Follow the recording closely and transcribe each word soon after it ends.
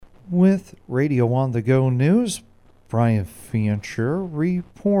With Radio on the Go News, Brian Fancher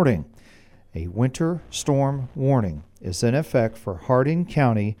reporting. A winter storm warning is in effect for Hardin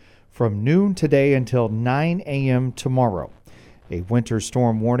County from noon today until 9 a.m. tomorrow. A winter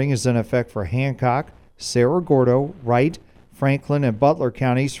storm warning is in effect for Hancock, Cerro Gordo, Wright, Franklin, and Butler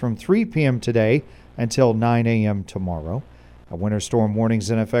counties from 3 p.m. today until 9 a.m. tomorrow. A winter storm warning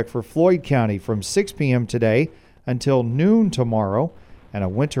is in effect for Floyd County from 6 p.m. today until noon tomorrow. And a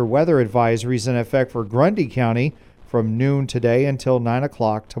winter weather advisory is in effect for Grundy County from noon today until 9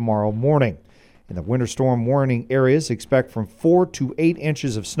 o'clock tomorrow morning. In the winter storm warning areas, expect from 4 to 8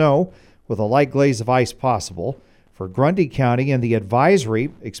 inches of snow with a light glaze of ice possible. For Grundy County and the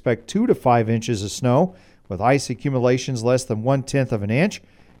advisory, expect 2 to 5 inches of snow with ice accumulations less than 1/10 of an inch.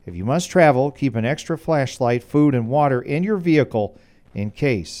 If you must travel, keep an extra flashlight, food, and water in your vehicle in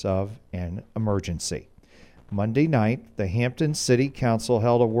case of an emergency. Monday night, the Hampton City Council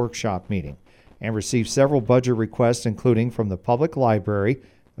held a workshop meeting and received several budget requests, including from the Public Library,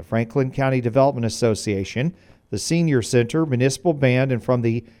 the Franklin County Development Association, the Senior Center, Municipal Band, and from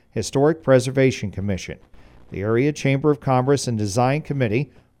the Historic Preservation Commission. The Area Chamber of Commerce and Design Committee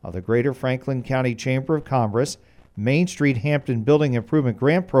of the Greater Franklin County Chamber of Commerce Main Street Hampton Building Improvement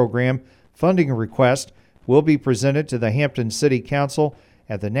Grant Program funding request will be presented to the Hampton City Council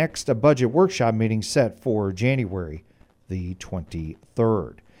at the next budget workshop meeting set for January the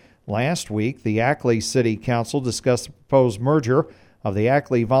 23rd. Last week, the Ackley City Council discussed the proposed merger of the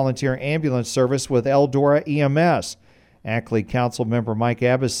Ackley Volunteer Ambulance Service with Eldora EMS. Ackley Council member Mike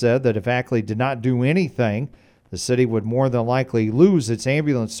Abbas said that if Ackley did not do anything, the city would more than likely lose its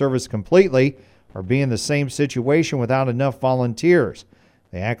ambulance service completely or be in the same situation without enough volunteers.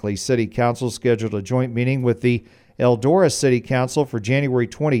 The Ackley City Council scheduled a joint meeting with the Eldora City Council for January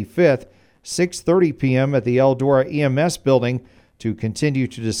 25th, 6:30 p.m. at the Eldora EMS building to continue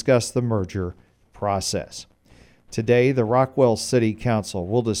to discuss the merger process. Today, the Rockwell City Council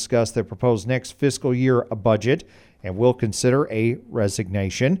will discuss their proposed next fiscal year budget and will consider a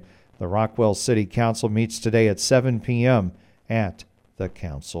resignation. The Rockwell City Council meets today at 7 p.m. at the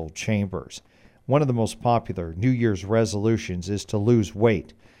council chambers. One of the most popular New Year's resolutions is to lose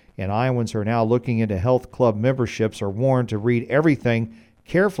weight, and Iowans are now looking into health club memberships are warned to read everything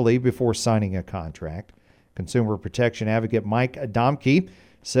carefully before signing a contract. Consumer protection advocate Mike Adamke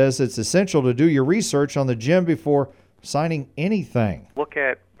says it's essential to do your research on the gym before signing anything. Look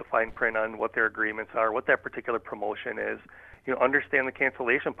at the fine print on what their agreements are, what that particular promotion is. Understand the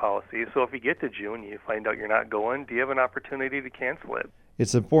cancellation policy. So if you get to June, you find out you're not going, do you have an opportunity to cancel it?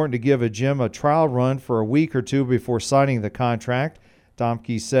 It's important to give a gym a trial run for a week or two before signing the contract,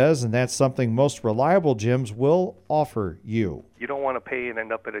 Domke says, and that's something most reliable gyms will offer you. You don't want to pay and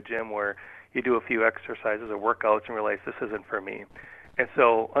end up at a gym where you do a few exercises or workouts and realize this isn't for me. And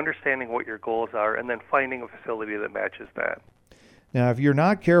so understanding what your goals are and then finding a facility that matches that. Now, if you're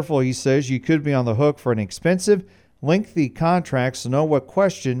not careful, he says, you could be on the hook for an expensive, lengthy contract, so know what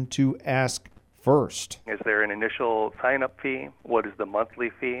question to ask first. Is there an initial sign-up fee? What is the monthly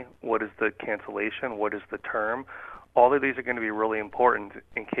fee? What is the cancellation? What is the term? All of these are going to be really important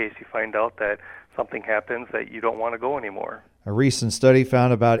in case you find out that something happens that you don't want to go anymore. A recent study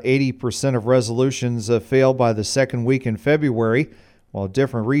found about 80% of resolutions fail by the second week in February, while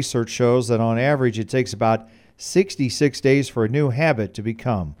different research shows that on average it takes about 66 days for a new habit to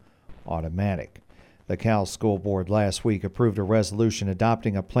become automatic. The Cal School Board last week approved a resolution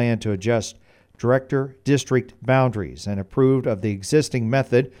adopting a plan to adjust director district boundaries and approved of the existing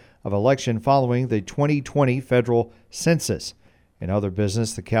method of election following the 2020 federal census. In other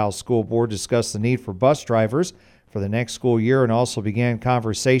business, the Cal School Board discussed the need for bus drivers for the next school year and also began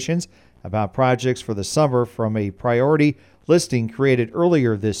conversations about projects for the summer from a priority listing created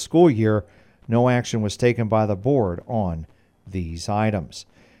earlier this school year. No action was taken by the board on these items.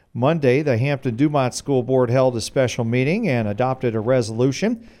 Monday, the Hampton-Dumont School Board held a special meeting and adopted a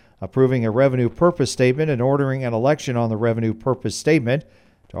resolution approving a revenue purpose statement and ordering an election on the revenue purpose statement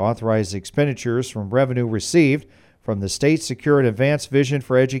to authorize expenditures from revenue received from the State Secure and Advanced Vision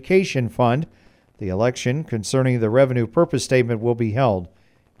for Education Fund. The election concerning the revenue purpose statement will be held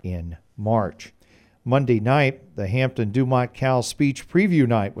in March. Monday night, the Hampton-Dumont Cal Speech Preview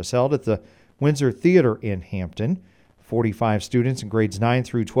Night was held at the Windsor Theater in Hampton. 45 students in grades 9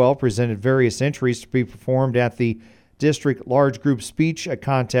 through 12 presented various entries to be performed at the District Large Group Speech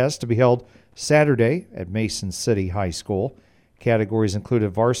Contest to be held Saturday at Mason City High School. Categories included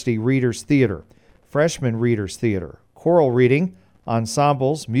Varsity Readers Theater, Freshman Readers Theater, Choral Reading,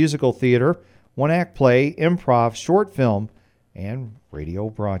 Ensembles, Musical Theater, One-Act Play, Improv, Short Film, and Radio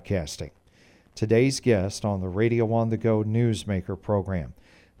Broadcasting. Today's guest on the Radio on the Go Newsmaker program.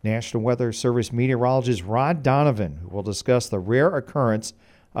 National Weather Service meteorologist Rod Donovan, who will discuss the rare occurrence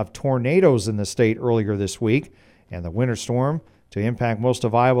of tornadoes in the state earlier this week and the winter storm to impact most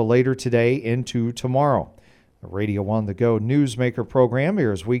of Iowa later today into tomorrow. The Radio on the Go Newsmaker program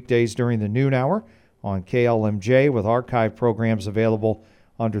airs weekdays during the noon hour on KLMJ, with archive programs available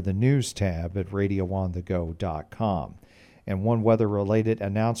under the News tab at radioonthego.com. And one weather-related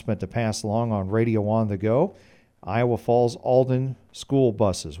announcement to pass along on Radio on the Go: Iowa Falls Alden school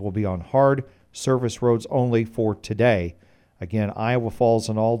buses will be on hard surface roads only for today. Again, Iowa Falls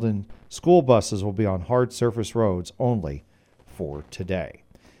and Alden school buses will be on hard surface roads only for today.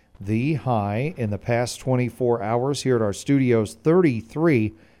 The high in the past 24 hours here at our studios,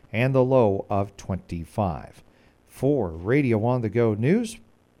 33, and the low of 25. For Radio on the Go News,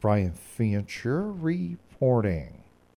 Brian Fincher reporting.